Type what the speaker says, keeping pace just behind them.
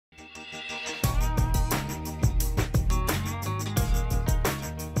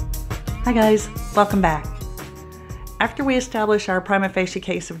Hi guys, welcome back. After we establish our prima facie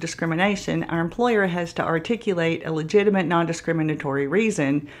case of discrimination, our employer has to articulate a legitimate non-discriminatory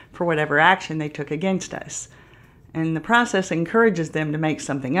reason for whatever action they took against us. And the process encourages them to make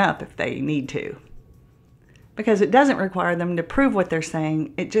something up if they need to. Because it doesn't require them to prove what they're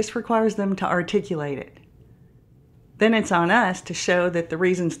saying, it just requires them to articulate it. Then it's on us to show that the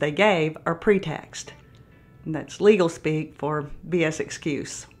reasons they gave are pretext. And that's legal speak for BS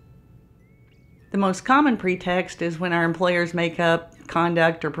excuse. The most common pretext is when our employers make up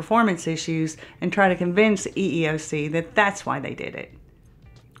conduct or performance issues and try to convince EEOC that that's why they did it,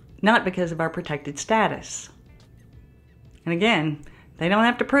 not because of our protected status. And again, they don't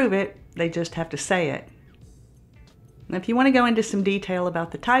have to prove it, they just have to say it. And if you want to go into some detail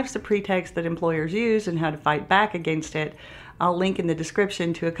about the types of pretext that employers use and how to fight back against it, I'll link in the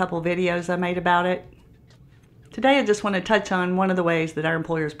description to a couple videos I made about it. Today I just want to touch on one of the ways that our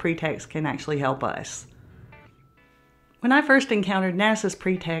employer's pretext can actually help us. When I first encountered NASA's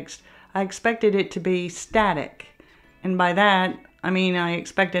pretext, I expected it to be static. And by that, I mean I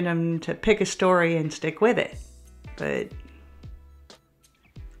expected them to pick a story and stick with it. But it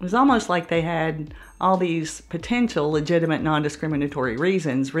was almost like they had all these potential legitimate non-discriminatory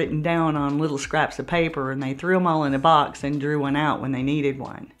reasons written down on little scraps of paper, and they threw them all in a box and drew one out when they needed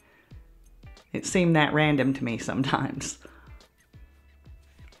one. It seemed that random to me sometimes.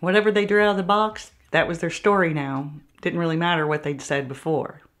 Whatever they drew out of the box, that was their story now. Didn't really matter what they'd said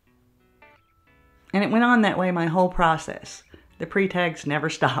before. And it went on that way my whole process. The pretext never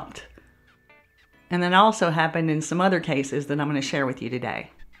stopped. And that also happened in some other cases that I'm going to share with you today.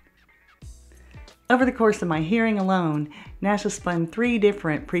 Over the course of my hearing alone, NASA spun 3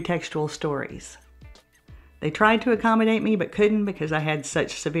 different pretextual stories. They tried to accommodate me but couldn't because I had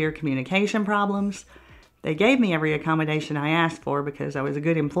such severe communication problems. They gave me every accommodation I asked for because I was a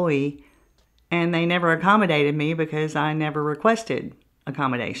good employee. And they never accommodated me because I never requested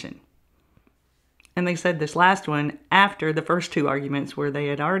accommodation. And they said this last one after the first 2 arguments where they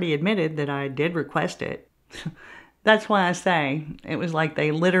had already admitted that I did request it. That's why I say it was like they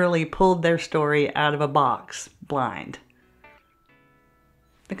literally pulled their story out of a box, blind.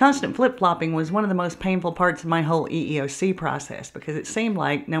 The constant flip-flopping was one of the most painful parts of my whole EEOC process because it seemed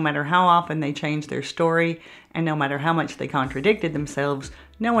like no matter how often they changed their story and no matter how much they contradicted themselves,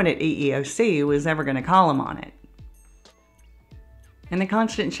 no one at EEOC was ever going to call them on it. And the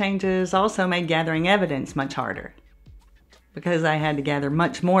constant changes also made gathering evidence much harder because I had to gather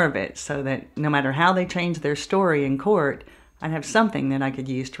much more of it so that no matter how they changed their story in court, I'd have something that I could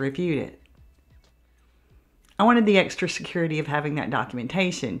use to refute it. I wanted the extra security of having that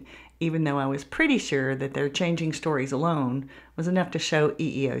documentation, even though I was pretty sure that their changing stories alone was enough to show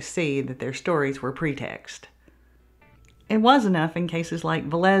EEOC that their stories were pretext. It was enough in cases like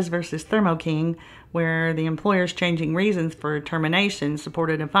Velez versus Thermo, where the employer's changing reasons for termination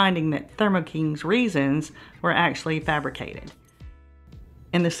supported a finding that Thermo reasons were actually fabricated.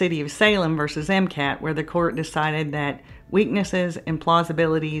 In the city of Salem versus MCAD, where the court decided that weaknesses,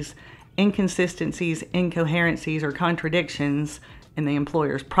 implausibilities, inconsistencies, incoherencies, or contradictions in the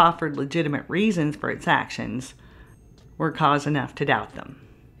employer's proffered legitimate reasons for its actions were cause enough to doubt them.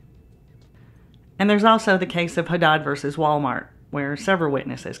 And there's also the case of Haddad versus Walmart, where several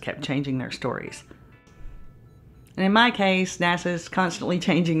witnesses kept changing their stories. And in my case, NASA's constantly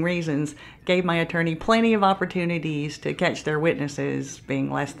changing reasons gave my attorney plenty of opportunities to catch their witnesses being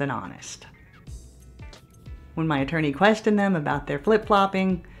less than honest. When my attorney questioned them about their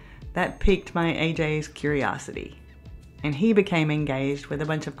flip-flopping, that piqued my AJ's curiosity, and he became engaged with a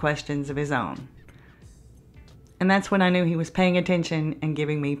bunch of questions of his own. And that's when I knew he was paying attention and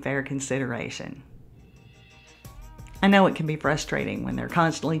giving me fair consideration. I know it can be frustrating when they're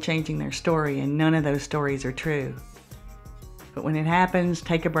constantly changing their story and none of those stories are true. But when it happens,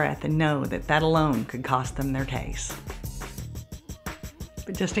 take a breath and know that that alone could cost them their case.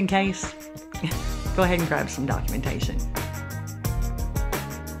 But just in case, go ahead and grab some documentation.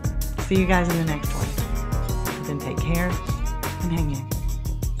 See you guys in the next one. Then take care and hang in.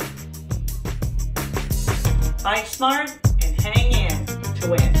 Fight smart and hang in to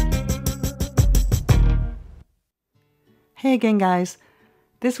win. Hey again guys.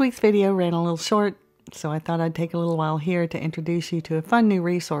 This week's video ran a little short, so I thought I'd take a little while here to introduce you to a fun new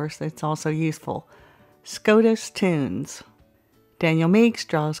resource that's also useful. SCOTUS Tunes. Daniel Meeks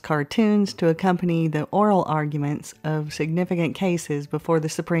draws cartoons to accompany the oral arguments of significant cases before the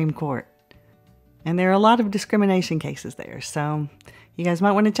Supreme Court. And there are a lot of discrimination cases there, so you guys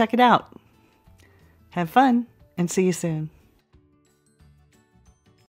might want to check it out. Have fun, and see you soon.